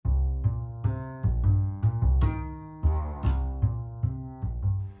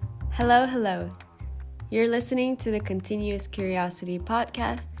Hello, hello. You're listening to the Continuous Curiosity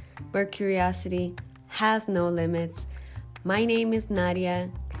podcast, where curiosity has no limits. My name is Nadia,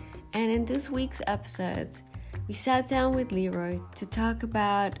 and in this week's episode, we sat down with Leroy to talk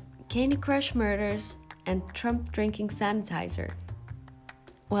about Candy Crush murders and Trump drinking sanitizer.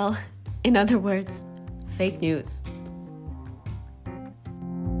 Well, in other words, fake news.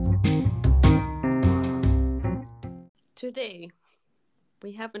 Today,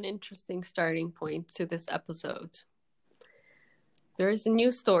 we have an interesting starting point to this episode. There is a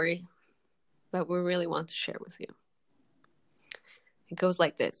new story that we really want to share with you. It goes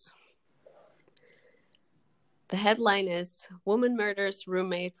like this. The headline is, Woman Murders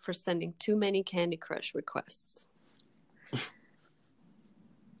Roommate for Sending Too Many Candy Crush Requests.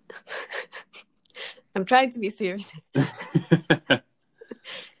 I'm trying to be serious.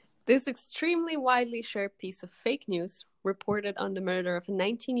 This extremely widely shared piece of fake news reported on the murder of a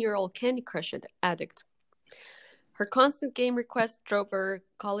 19-year-old Candy Crush addict. Her constant game requests drove her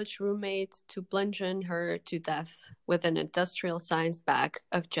college roommate to bludgeon her to death with an industrial science bag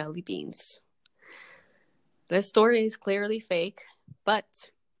of jelly beans. This story is clearly fake, but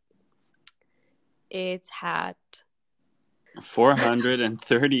it had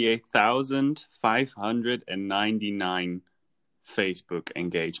 438,599 Facebook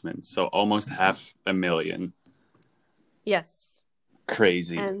engagements, so almost 500,000. Yes.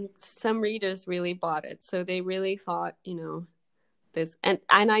 Crazy. And some readers really bought it. So they really thought, this. And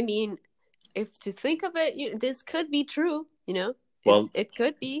I mean, if to think of it, this could be true, Well, it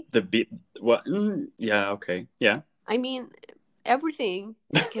could be. Yeah, okay. Yeah. I mean, everything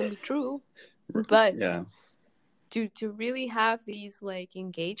can be true, but yeah. to really have these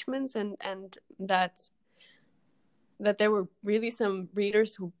engagements and that there were really some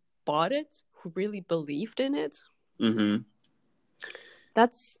readers who bought it, who really believed in it. Mm-hmm.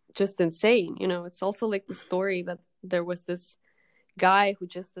 That's just insane. It's also the story that there was this guy who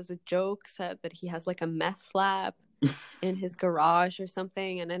just as a joke said that he has a meth lab in his garage or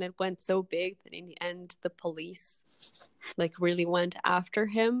something. And then it went so big that in the end, the police really went after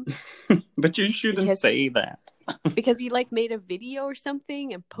him. But you shouldn't say that. Because he made a video or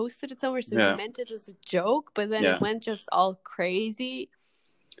something and posted it somewhere. So he meant it as a joke, but then it went just all crazy.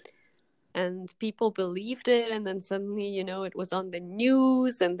 And people believed it, and then suddenly, it was on the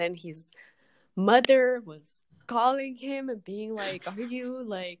news, and then his mother was calling him and being like, are you,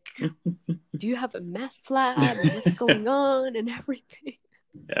 do you have a meth lab, and what's going on, and everything.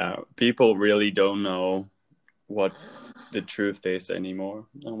 Yeah, people really don't know what the truth is anymore,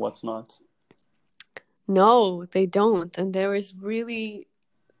 and what's not. No, they don't, and there is really,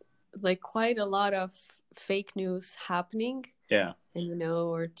 quite a lot of fake news happening. Yeah. And,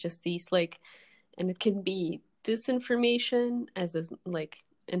 or just these, and it can be disinformation as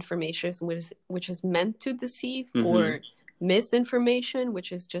information which is meant to deceive, mm-hmm. or misinformation,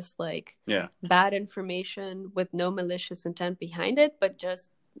 which is just bad information with no malicious intent behind it, but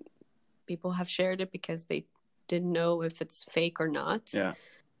just people have shared it because they didn't know if it's fake or not. Yeah.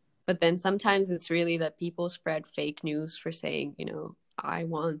 But then sometimes it's really that people spread fake news for saying, I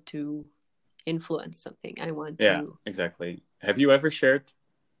want to influence something. I want to. Yeah, exactly. Have you ever shared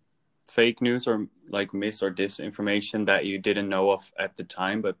fake news or mis or disinformation that you didn't know of at the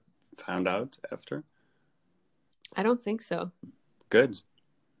time but found out after? I don't think so. Good.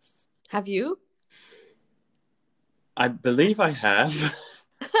 Have you? I believe I have.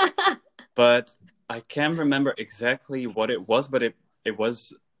 But I can't remember exactly what it was, but it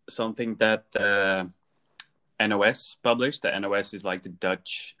was something that NOS published. The NOS is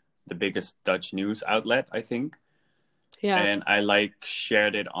the biggest Dutch news outlet, I think. Yeah. And I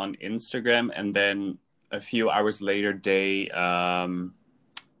shared it on Instagram, and then a few hours later they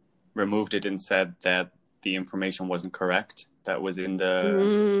removed it and said that the information wasn't correct that was in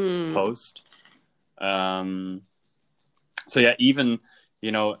the post. So yeah, even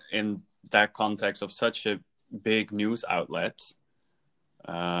in that context of such a big news outlet,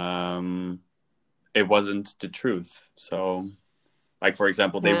 it wasn't the truth. So for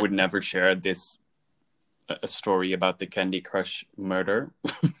example, they would never share a story about the Candy Crush murder.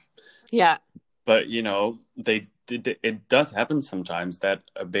 Yeah. But, it does happen sometimes that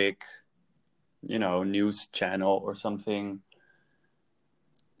a big, news channel or something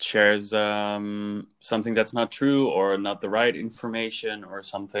shares something that's not true or not the right information or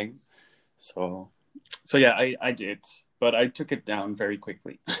something. So yeah, I did. But I took it down very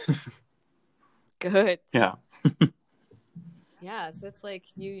quickly. Good. Yeah. Yeah, so it's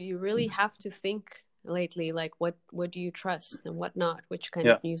you really have to think lately, what do you trust and what not, which kind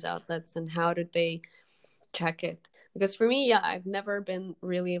of news outlets, and how did they check it. Because for me, yeah, I've never been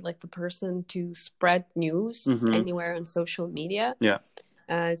really like the person to spread news anywhere on social media. Yeah.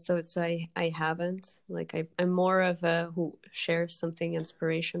 So I haven't, like, I'm more of a who shares something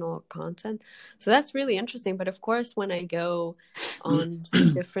inspirational content. So that's really interesting. But of course, when I go on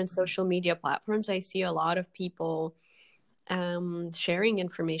different social media platforms, I see a lot of people sharing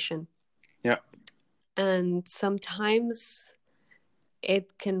information. Yeah. And sometimes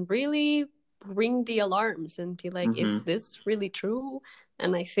it can really ring the alarms and be like, is this really true?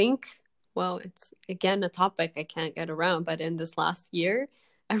 And I think, well, it's again a topic I can't get around, but in this last year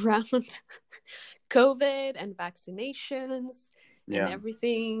around COVID and vaccinations and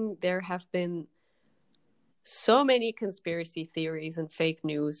everything, there have been so many conspiracy theories and fake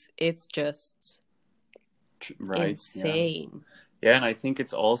news. It's just insane. Yeah, and I think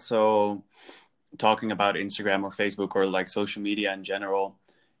it's also, talking about Instagram or Facebook or like social media in general,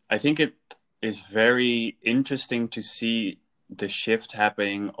 I think it is very interesting to see the shift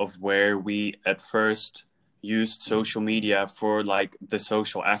happening of where we at first used social media for like the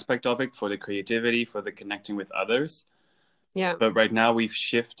social aspect of it, for the creativity, for the connecting with others. Yeah. But right now we've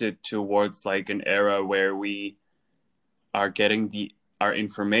shifted towards like an era where we are getting our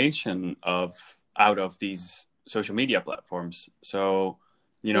information out of these social media platforms. So,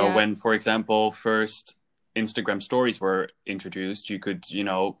 you know, when, for example, first Instagram stories were introduced, you could, you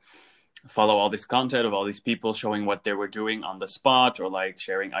know, follow all this content of all these people showing what they were doing on the spot or like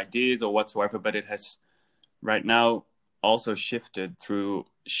sharing ideas or whatsoever. But it has right now also shifted through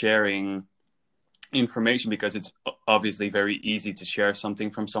sharing information, because it's obviously very easy to share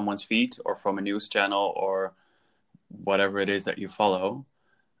something from someone's feed or from a news channel or whatever it is that you follow.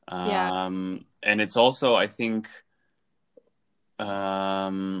 And it's also, I think,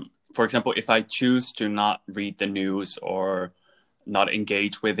 for example, if I choose to not read the news or not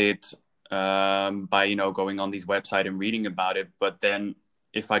engage with it by, you know, going on this website and reading about it, but then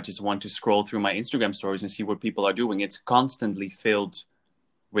if I just want to scroll through my Instagram stories and see what people are doing, it's constantly filled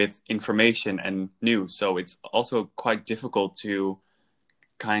with information and news. So it's also quite difficult to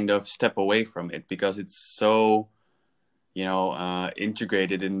kind of step away from it, because it's so, you know,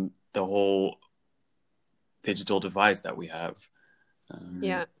 integrated in the whole digital device that we have.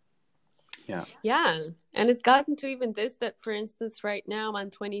 Yeah. And it's gotten to even this, that for instance, right now in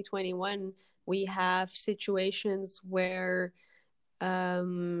 2021, we have situations where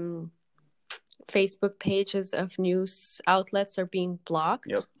Facebook pages of news outlets are being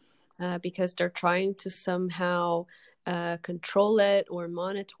blocked because they're trying to somehow control it or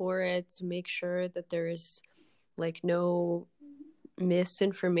monitor it to make sure that there is like no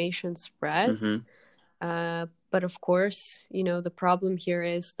misinformation spread. But of course, you know, the problem here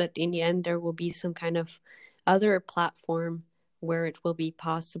is that in the end, there will be some kind of other platform where it will be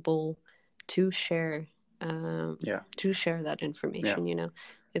possible to share that information. You know,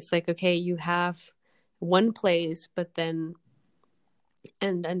 it's like, okay, you have one place, but then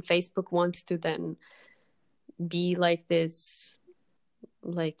and Facebook wants to then be like this,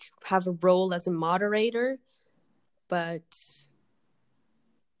 like have a role as a moderator, but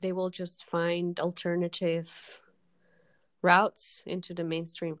they will just find alternative routes into the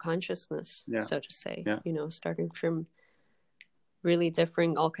mainstream consciousness, so to say, you know, starting from really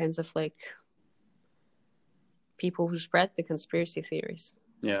differing all kinds of like people who spread the conspiracy theories.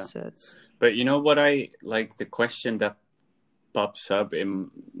 So but you know what, I like, the question that pops up in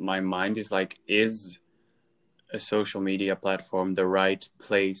my mind is like, is a social media platform the right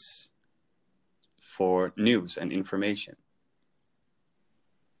place for news and information?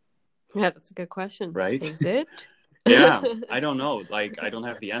 Yeah, that's a good question. Right? Is it? Yeah, I don't know. Like, I don't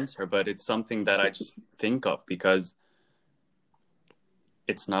have the answer, but it's something that I just think of, because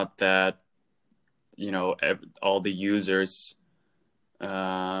it's not that, you know, all the users,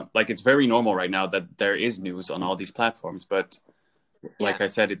 like, it's very normal right now that there is news on all these platforms, but like I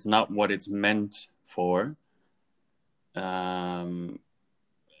said, it's not what it's meant for. And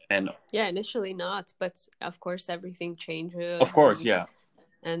initially not, but of course everything changes. Of course,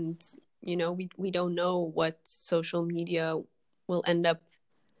 and you know, we don't know what social media will end up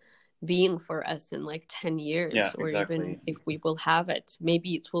being for us in like 10 years, or even if we will have it.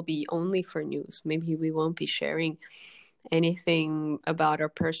 Maybe it will be only for news. Maybe we won't be sharing anything about our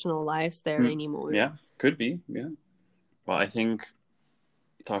personal lives there anymore. Yeah, could be. Yeah. Well, I think,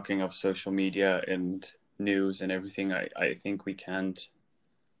 talking of social media and news and everything, I think we can't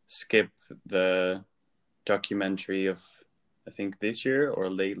skip the documentary of, I think this year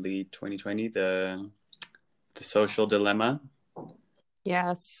or lately 2020, the Social Dilemma.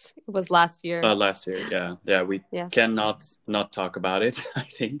 Yes, it was last year. We cannot not talk about it, I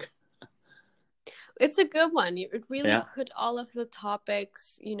think. It's a good one. It really Yeah. put all of the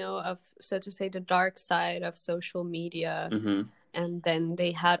topics, of, so to say, the dark side of social media. Mm-hmm. And then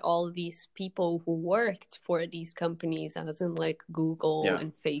they had all these people who worked for these companies, as in like Google Yeah.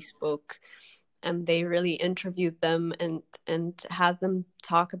 and Facebook. And they really interviewed them and had them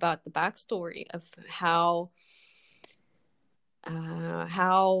talk about the backstory of how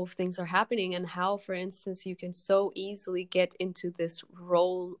things are happening, and how, for instance, you can so easily get into this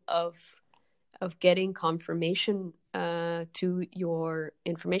role of getting confirmation to your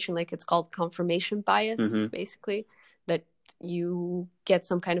information. Like, it's called confirmation bias, Mm-hmm. basically, that you get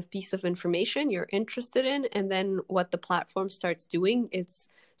some kind of piece of information you're interested in, and then what the platform starts doing, it's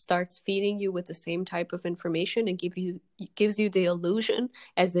starts feeding you with the same type of information and gives you the illusion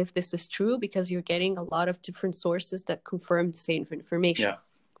as if this is true, because you're getting a lot of different sources that confirm the same information. Yeah.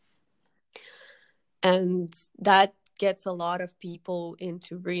 And that gets a lot of people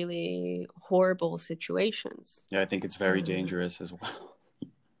into really horrible situations. Yeah, I think it's very dangerous as well.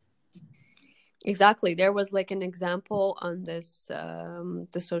 Exactly. There was like an example on this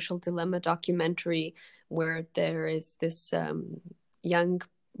the Social Dilemma documentary, where there is this young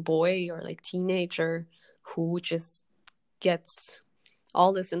boy or like teenager who just gets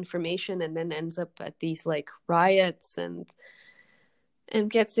all this information and then ends up at these like riots and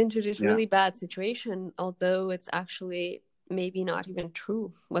gets into this really bad situation, although it's actually maybe not even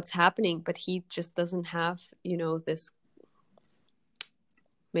true what's happening, but he just doesn't have, this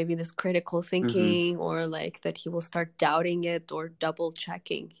critical thinking, or like that he will start doubting it or double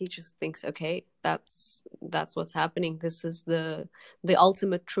checking. He just thinks, okay, that's what's happening. This is the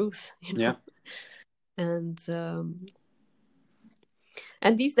ultimate truth, Yeah.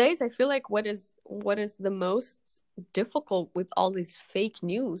 And these days, I feel like what is the most difficult with all this fake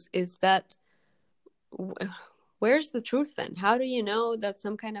news is that where's the truth then? How do you know that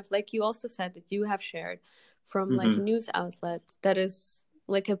some kind of, like you also said, that you have shared from like a news outlet that is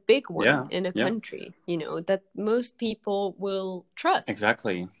like a big one in a country, that most people will trust.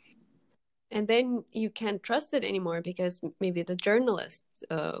 Exactly. And then you can't trust it anymore because maybe the journalist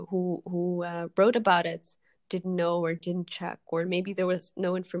who wrote about it didn't know or didn't check, or maybe there was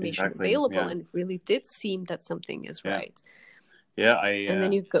no information available, and it really did seem that something is right. Yeah, and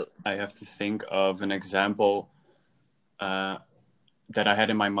then you go. I have to think of an example that I had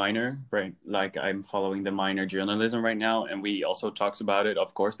in my minor, right? Like, I'm following the minor journalism right now, and we also talked about it,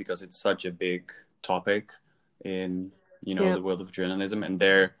 of course, because it's such a big topic in the world of journalism. And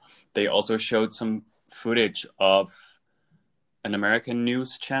they also showed some footage of an American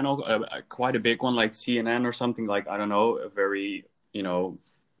news channel, quite a big one, like CNN or something, like, I don't know, a very,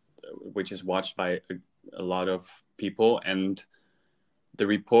 which is watched by a lot of people. And the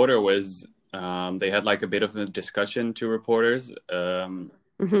reporter was, they had like a bit of a discussion, two reporters.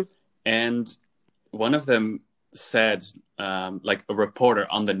 And one of them said, like a reporter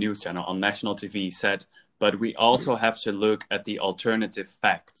on the news channel, on national TV, said, but we also have to look at the alternative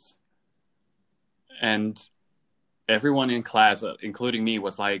facts. And everyone in class, including me,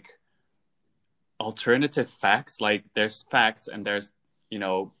 was like, alternative facts? Like, there's facts and there's,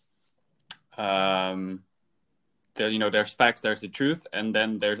 there's facts, there's the truth, and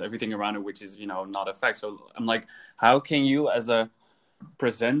then there's everything around it, which is, not a fact. So I'm like, how can you, as a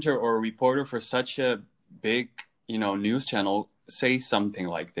presenter or a reporter for such a big, news channel, say something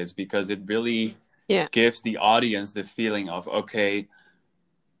like this? Because it really gives the audience the feeling of, okay,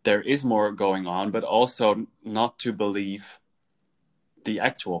 there is more going on, but also not to believe the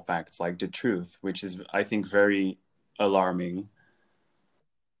actual facts, like the truth, which is, I think, very alarming.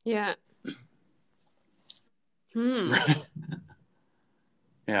 Yeah.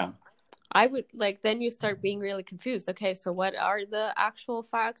 Yeah. I would then you start being really confused. Okay, so what are the actual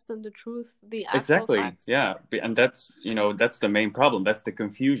facts and the truth? The actual facts. Yeah. And that's, that's the main problem. That's the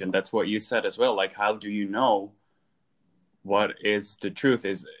confusion. That's what you said as well. Like, how do you know what is the truth?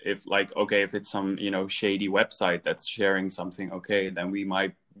 Is if, like, okay, if it's some, shady website that's sharing something, okay, then we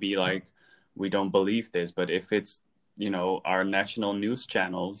might be like, we don't believe this. But if it's, our national news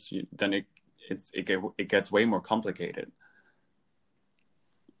channels, then it gets way more complicated.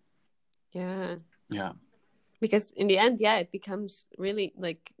 Yeah. Because in the end, it becomes really,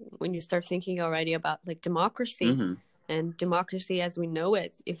 like, when you start thinking already about like democracy and democracy as we know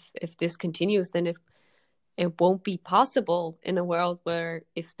it, if this continues, then it won't be possible in a world where,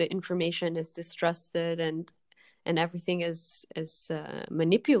 if the information is distrusted and everything is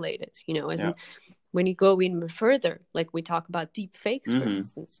manipulated, in, when you go even further, like we talk about deep fakes, for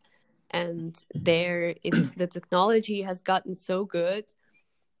instance, and the technology has gotten so good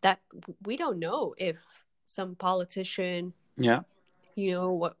that we don't know if some politician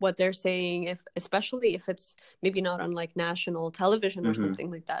what they're saying, especially if it's maybe not on like national television or Mm-hmm.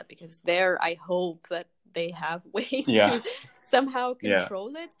 something like that, because there I hope that they have ways Yeah. to somehow Yeah.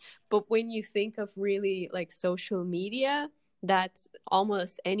 control it. But when you think of really like social media, that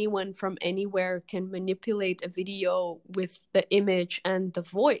almost anyone from anywhere can manipulate a video with the image and the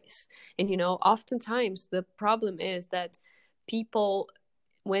voice. And oftentimes the problem is that people,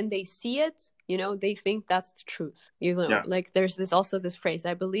 when they see it, they think that's the truth. Yeah. Like there's this phrase,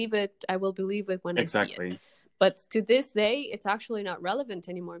 I will believe it when I see it. Exactly. But to this day, it's actually not relevant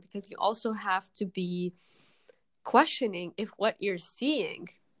anymore, because you also have to be questioning if what you're seeing,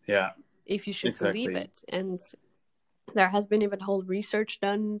 Yeah. if you should believe Exactly. it. And there has been even whole research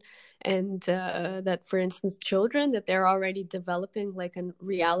done, and that, for instance, children, that they're already developing like a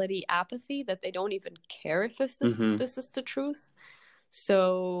reality apathy, that they don't even care if this Mm-hmm. is the truth.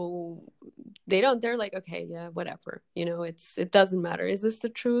 So they're like, okay, yeah, whatever, it doesn't matter, is this the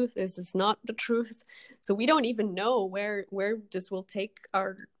truth, is this not the truth? So we don't even know where this will take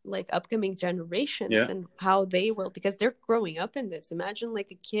our like upcoming generations, Yeah. and how they will, because they're growing up in this. Imagine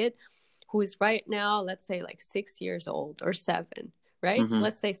like a kid who is right now, let's say like 6 years old or 7, right? Mm-hmm.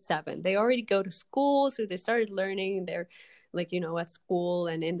 Let's say 7, they already go to school, so they started learning, they're like, at school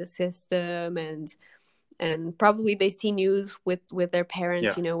and in the system, and probably they see news with their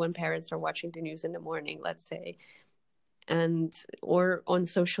parents, Yeah. when parents are watching the news in the morning, let's say, and or on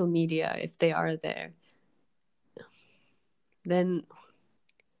social media if they are there. Then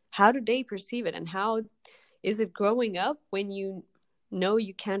how do they perceive it, and how is it growing up when you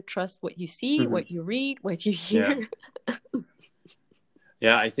can't trust what you see, Mm-hmm. what you read, what you Yeah. hear?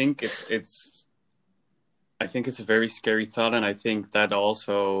 Yeah. I think it's a very scary thought, and I think that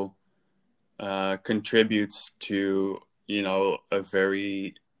also contributes to a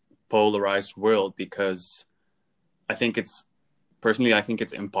very polarized world, because I think it's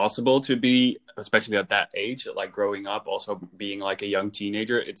impossible to be, especially at that age, like growing up, also being like a young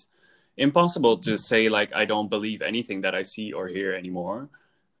teenager, it's impossible to say like I don't believe anything that I see or hear anymore,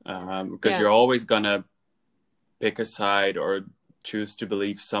 because you're always gonna pick a side or choose to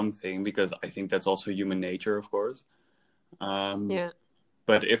believe something, because I think that's also human nature, of course. Yeah.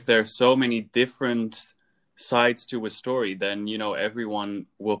 But if there's so many different sides to a story, then everyone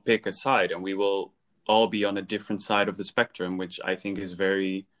will pick a side, and we will all be on a different side of the spectrum, which I think is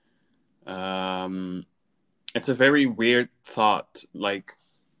very it's a very weird thought, like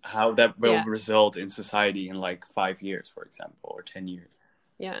how that will result in society in like 5 years, for example, or 10 years.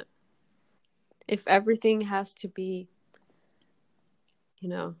 Yeah. If everything has to be,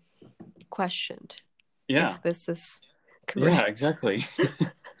 questioned. Yeah. If this is correct. Yeah, exactly.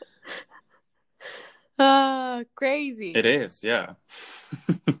 Crazy. It is, yeah.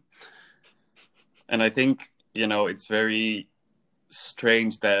 And I think, it's very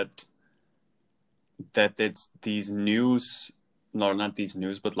strange that it's these news, no, not these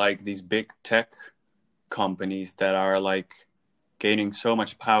news, but like these big tech companies that are like gaining so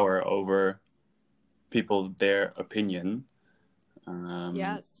much power over people, their opinion.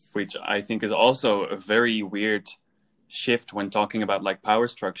 Yes. Which I think is also a very weird shift when talking about like power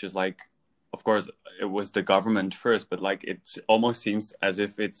structures. Like, of course, it was the government first, but like it almost seems as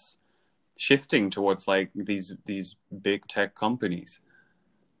if it's shifting towards like these big tech companies.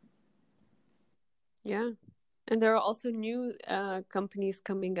 Yeah. And there are also new companies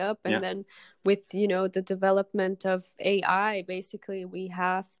coming up. And then with, the development of AI, basically we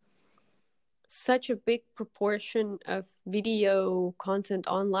have such a big proportion of video content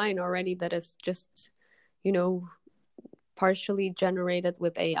online already that is just, partially generated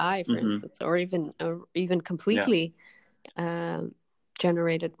with AI, for instance, or even completely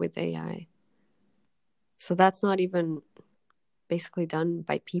generated with AI. So that's not even basically done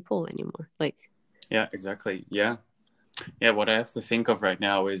by people anymore. Like, yeah, exactly. Yeah. What I have to think of right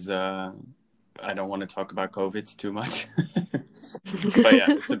now is I don't want to talk about COVID too much. But yeah,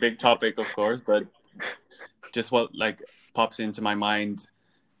 it's a big topic, of course, but just what like pops into my mind,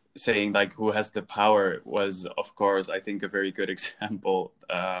 saying like who has the power, was of course I think a very good example.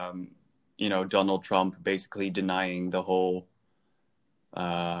 Donald Trump basically denying the whole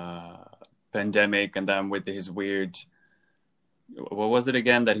pandemic, and then with his weird, what was it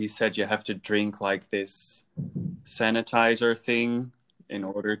again that he said, you have to drink like this sanitizer thing in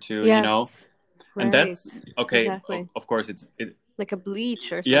order to right. And that's okay. Exactly. Of course it's like a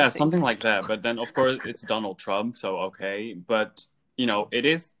bleach or something. Yeah, something like that. But then of course it's Donald Trump, so okay. But it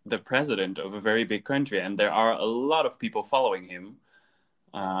is the president of a very big country, and there are a lot of people following him.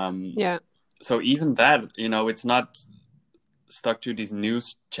 So even that, it's not stuck to these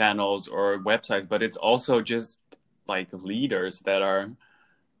news channels or websites, but it's also just like leaders that are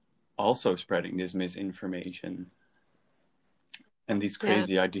also spreading this misinformation and these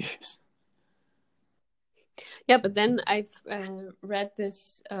crazy ideas. Yeah, but then I've read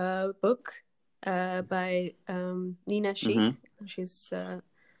this book by Nina Sheik.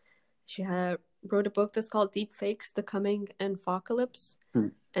 She wrote a book that's called Deep Fakes: The Coming Infocalypse.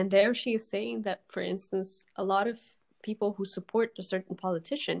 And there she is saying that, for instance, a lot of people who support a certain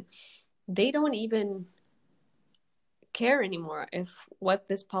politician, they don't even care anymore if what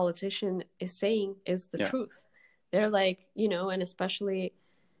this politician is saying is the truth. They're like, and especially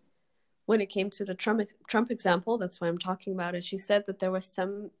when it came to the Trump example, that's why I'm talking about it. She said that there were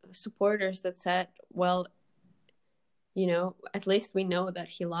some supporters that said, well, at least we know that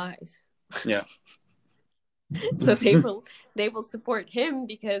he lies. Yeah. So they will support him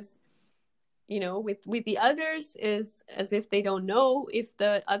because, with the others is as if they don't know if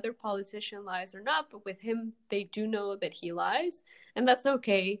the other politician lies or not, but with him, they do know that he lies, and that's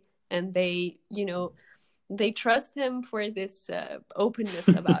okay. And they, they trust him for this openness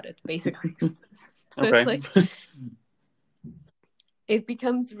about it, basically. So okay. It's like, it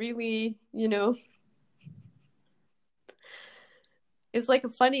becomes really, it's like a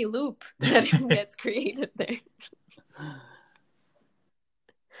funny loop that gets created there.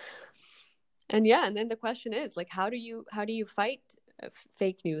 And then the question is, like, how do you fight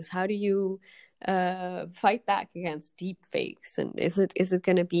fake news? How do you fight back against deep fakes? And is it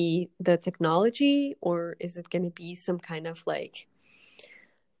going to be the technology, or is it going to be some kind of like,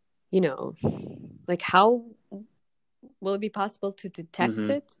 like how will it be possible to detect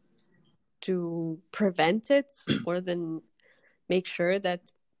it, to prevent it, or then make sure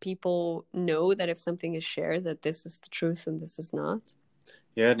that people know that if something is shared, that this is the truth and this is not?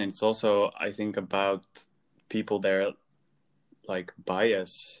 Yeah, and it's also, I think, about people their like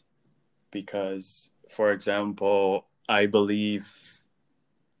bias, because, for example, I believe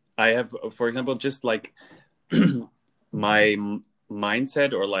I have, for example, just like my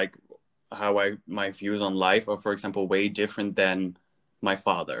mindset, or like how my views on life are, for example, way different than my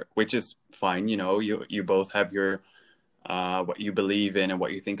father, which is fine. You both have your what you believe in and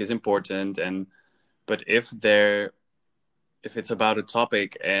what you think is important, but if it's about a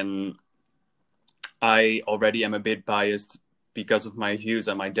topic and I already am a bit biased because of my views,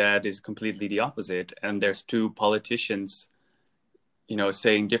 and my dad is completely the opposite, and there's two politicians,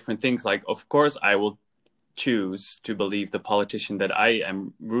 saying different things, like, of course I will choose to believe the politician that I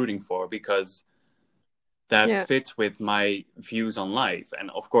am rooting for, because that fits with my views on life.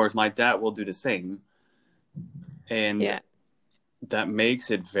 And of course my dad will do the same. And that makes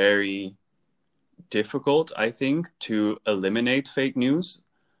it very difficult, I think, to eliminate fake news.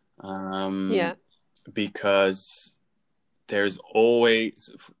 Because there's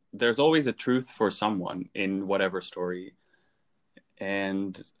always a truth for someone in whatever story.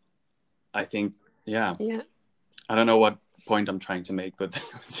 And I think, I don't know what point I'm trying to make, but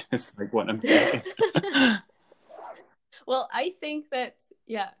it's just like what I'm thinking. Well, I think that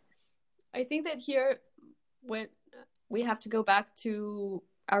here, when we have to go back to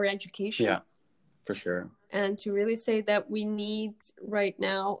our education. Yeah, for sure. And to really say that we need right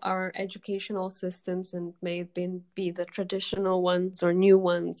now our educational systems, and may it be the traditional ones or new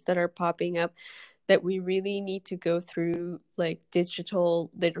ones that are popping up, that we really need to go through like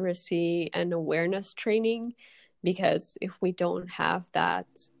digital literacy and awareness training, because if we don't have that,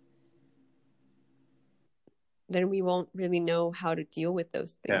 then we won't really know how to deal with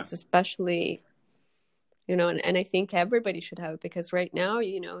those things, especially, and I think everybody should have it, because right now,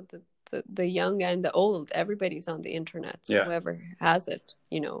 the young and the old, everybody's on the internet. So whoever has it,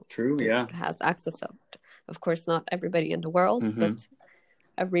 True, has access of course, not everybody in the world, but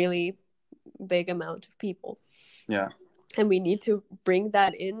a really big amount of people. Yeah. And we need to bring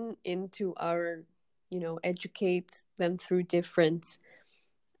that into our, educate them through different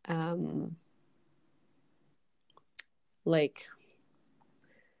like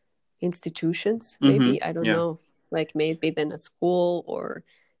institutions, maybe. I don't know, like maybe then a school, or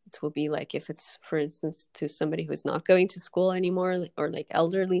it will be like, if it's, for instance, to somebody who's not going to school anymore, or like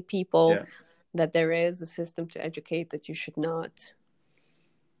elderly people, that there is a system to educate that you should not,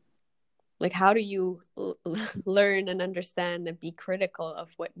 like, how do you learn and understand and be critical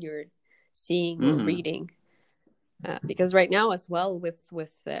of what you're seeing or reading? Because right now as well,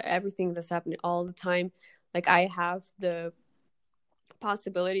 with everything that's happening all the time, like, I have the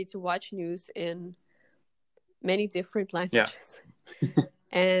possibility to watch news in many different languages.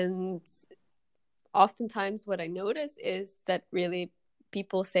 And oftentimes what I notice is that really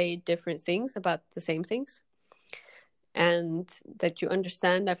people say different things about the same things. And that you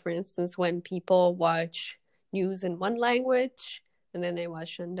understand that, for instance, when people watch news in one language and then they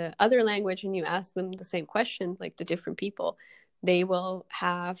watch in the other language, and you ask them the same question, like the different people, they will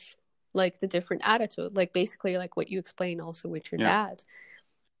have like the different attitude, like basically like what you explain also with your dad.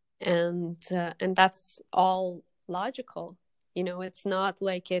 And that's all logical. It's not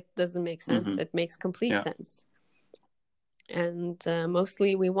like it doesn't make sense. It makes complete sense. And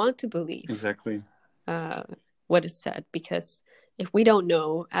mostly we want to believe exactly what is said, because if we don't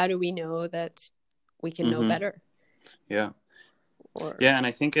know, how do we know that we can know better? And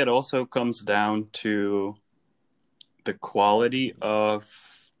I think it also comes down to the quality of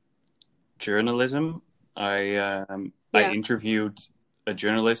journalism. I interviewed a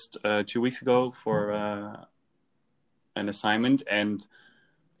journalist 2 weeks ago for an assignment, and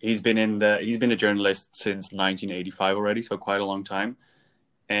he's been a journalist since 1985 already, so quite a long time.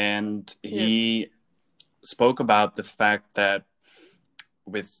 And he spoke about the fact that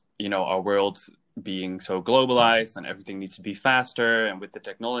with our world being so globalized and everything needs to be faster, and with the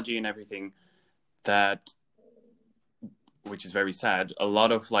technology and everything, that, which is very sad, a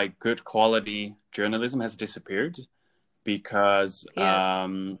lot of like good quality journalism has disappeared, because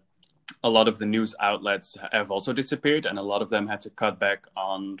a lot of the news outlets have also disappeared, and a lot of them had to cut back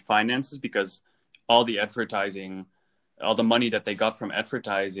on finances, because all the advertising, all the money that they got from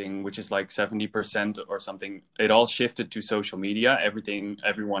advertising, which is like 70% or something, it all shifted to social media.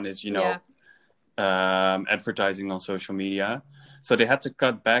 Everyone is, advertising on social media. So they had to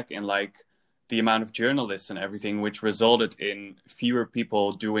cut back in like the amount of journalists and everything, which resulted in fewer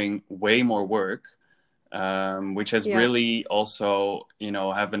people doing way more work, which has really also,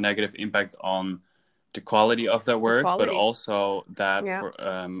 have a negative impact on the quality of their work, but also that for,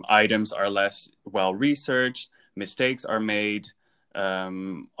 items are less well researched, mistakes are made.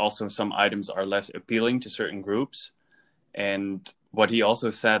 Also, some items are less appealing to certain groups. And what he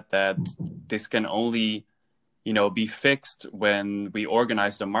also said, that this can only, be fixed when we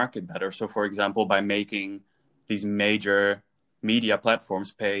organize the market better. So, for example, by making these major media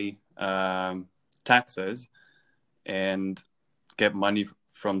platforms pay taxes and get money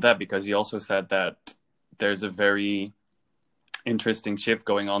from that, because he also said that there's a very interesting shift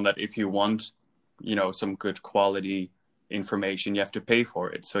going on, that if you want, some good quality information, you have to pay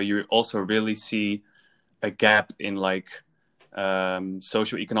for it. So you also really see a gap in like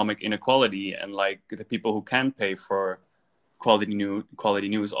socioeconomic inequality, and like the people who can pay for quality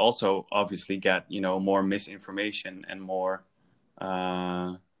news also obviously get more misinformation and more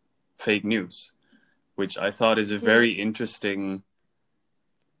fake news, which I thought is a very interesting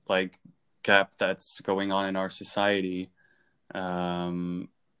like gap that's going on in our society. And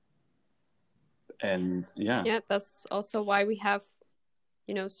that's also why we have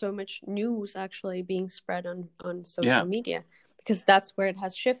so much news actually being spread on social media, because that's where it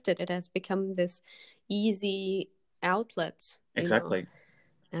has shifted. It has become this easy outlet. Exactly.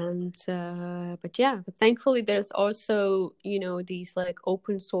 And but thankfully there's also these like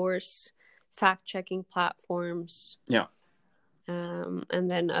open source fact-checking platforms, and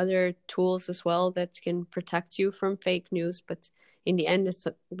then other tools as well that can protect you from fake news. But in the end, it's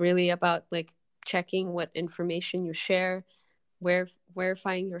really about like checking what information you share,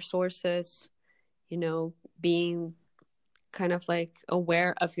 verifying your sources, being kind of like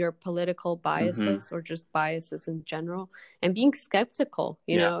aware of your political biases or just biases in general, and being skeptical,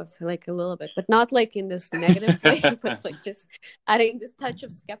 like a little bit, but not like in this negative way, but like just adding this touch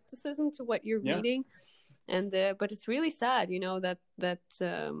of skepticism to what you're reading. And but it's really sad,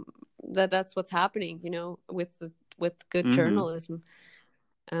 that's what's happening, with good journalism.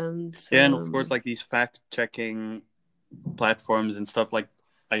 And and of course, like these fact-checking platforms and stuff, like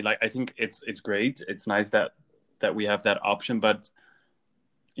I think it's great. It's nice that we have that option, but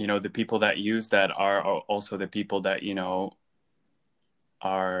the people that use that are also the people that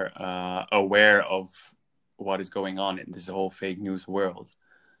are aware of what is going on in this whole fake news world.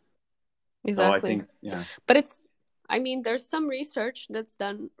 Exactly. So I think, but there's some research that's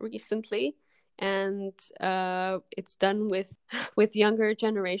done recently, and it's done with younger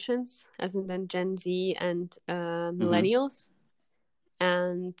generations, as in then Gen Z and millennials.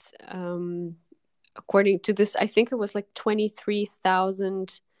 And according to this, I think it was like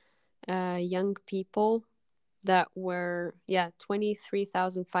 23,000 young people that were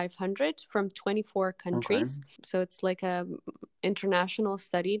 23,500 from 24 countries. Okay. So it's like a international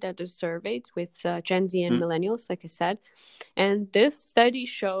study that is surveyed with Gen Z and millennials, like I said. And this study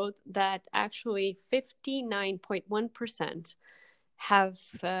showed that actually 59.1% have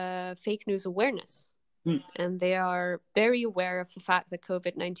fake news awareness. And they are very aware of the fact that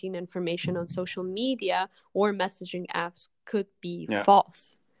COVID-19 information on social media or messaging apps could be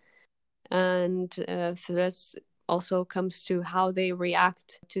false. And so this also comes to how they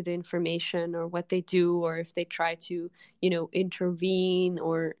react to the information, or what they do, or if they try to, intervene,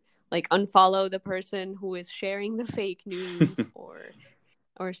 or like unfollow the person who is sharing the fake news, or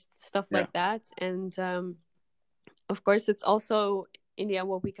stuff Yeah. like that. And of course, it's also in the end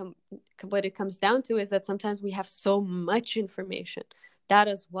what it comes down to is that sometimes we have so much information. That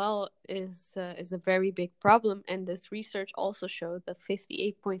as well is a very big problem. And this research also showed that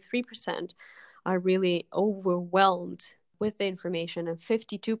 58.3% are really overwhelmed with the information, and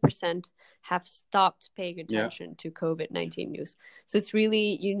 52% have stopped paying attention to COVID-19 news. So it's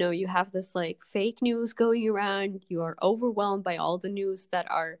really, you have this like fake news going around. You are overwhelmed by all the news that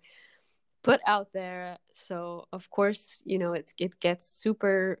are put out there. So of course, it gets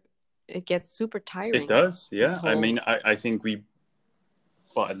super tiring. It does, yeah. Whole... I mean, I think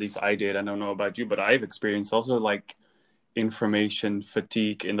well, at least I did. I don't know about you, but I've experienced also like information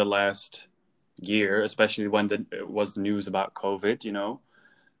fatigue in the last year, especially when it was the news about COVID,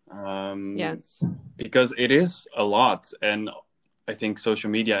 Yes. Because it is a lot. And I think social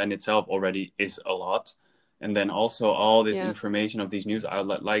media in itself already is a lot. And then also all this information of these news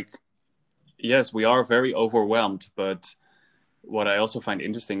outlets, like, yes, we are very overwhelmed, but what I also find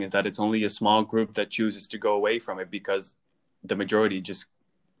interesting is that it's only a small group that chooses to go away from it, because the majority just,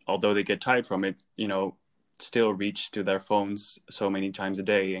 although they get tired from it, still reach to their phones so many times a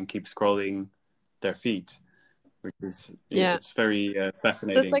day and keep scrolling their feed, which is, it's very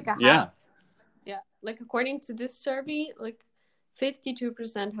fascinating. So it's like yeah. Like according to this survey, like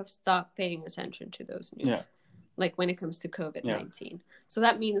 52% have stopped paying attention to those news. Like when it comes to COVID-19. So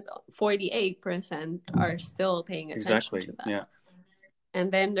that means 48% are still paying attention to that. Yeah.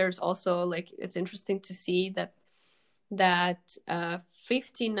 And then there's also like, it's interesting to see that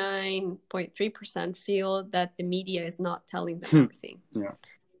 59.3% feel that the media is not telling them everything.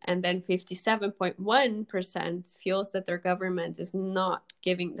 And then 57.1% feels that their government is not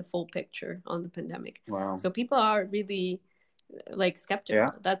giving the full picture on the pandemic. Wow. So people are really like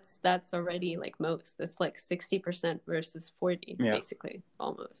skeptical. That's already like most. It's like 60% versus 40, basically,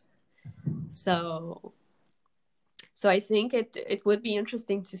 almost. So I think it would be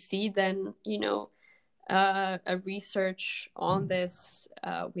interesting to see then, a research on this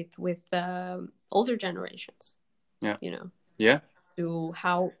with older generations. To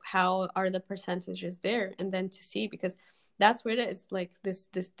how are the percentages there, and then to see, because that's where it is, like this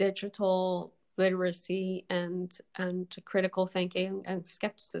digital literacy and critical thinking and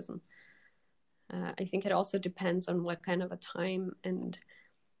skepticism. I think it also depends on what kind of a time and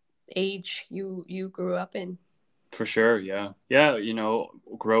age you grew up in. For sure, yeah.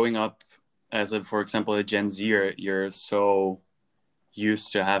 Growing up as for example, a Gen Zer, you're so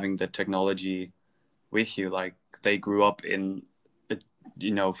used to having the technology with you. Like they grew up in a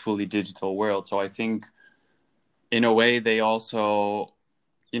fully digital world. So I think in a way they also,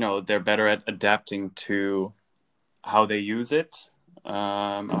 they're better at adapting to how they use it, or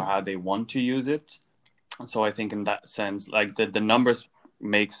how they want to use it. So I think in that sense, like the numbers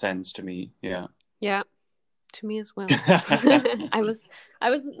make sense to me. Yeah. To me as well. I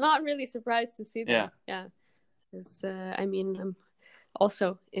was not really surprised to see that. Because I mean, I'm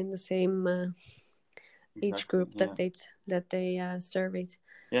also in the same age group that they surveyed.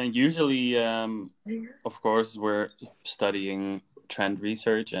 And usually, of course, we're studying trend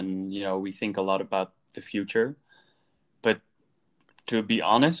research, and we think a lot about the future. But to be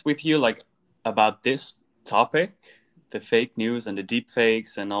honest with you, like about this topic, the fake news and the deep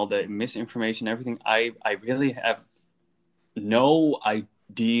fakes and all the misinformation, everything, I really have no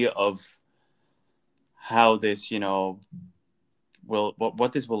idea of how this,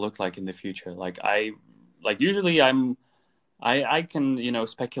 what this will look like in the future. Usually I can,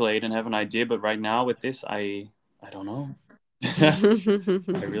 speculate and have an idea, but right now with this, I don't know.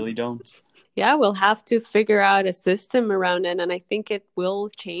 I really don't. Yeah, we'll have to figure out a system around it, and I think it will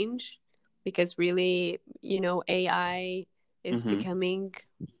change. Because really, AI is becoming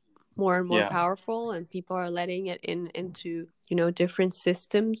more and more powerful, and people are letting it into different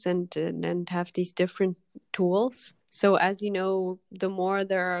systems and have these different tools. So as you know, the more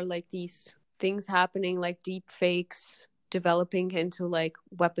there are like these things happening, like deep fakes developing into like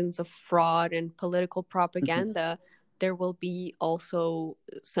weapons of fraud and political propaganda, there will be also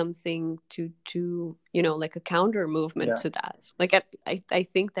something to like a counter movement to that. Like I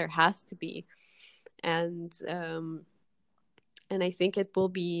think there has to be, and I think it will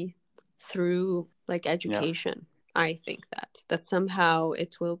be through like education. I think that somehow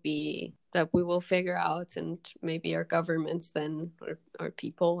it will be that we will figure out, and maybe our governments then, or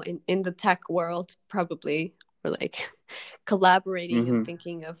people in the tech world probably or like collaborating Mm-hmm. and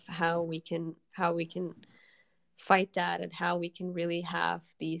thinking of how we can fight that, and how we can really have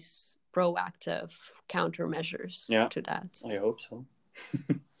these proactive countermeasures to that. I hope so.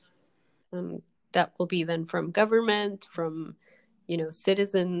 That will be then from government, from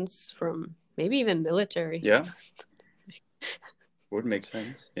citizens, from maybe even military. Yeah. Would make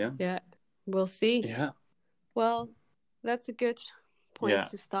sense. Yeah. Yeah. We'll see. Yeah. Well, that's a good point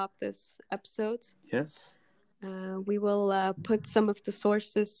to stop this episode. Yes. We will put some of the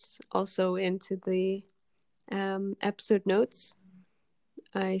sources also into the episode notes.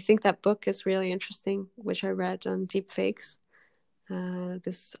 I think that book is really interesting, which I read on deepfakes.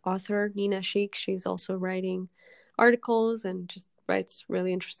 This author, Nina Sheikh, she's also writing articles and just writes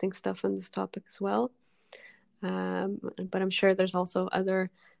really interesting stuff on this topic as well. But I'm sure there's also other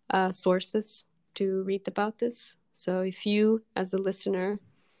sources to read about this. So if you, as a listener,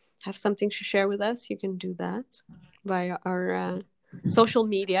 have something to share with us, you can do that via our social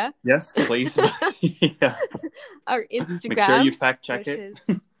media. Yes, please. Yeah. Our Instagram. Make sure you fact check it.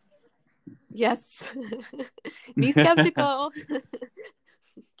 Yes. Be skeptical.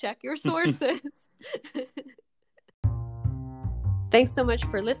 Check your sources. Thanks so much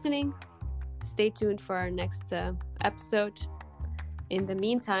for listening. Stay tuned for our next episode. In the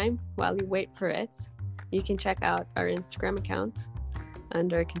meantime, while you wait for it, you can check out our Instagram account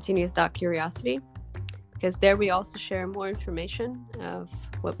under continuous.curiosity, because there we also share more information of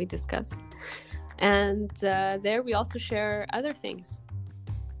what we discussed. And there we also share other things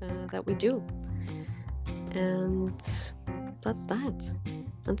that we do. And that's that.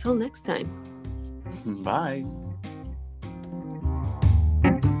 Until next time. Bye.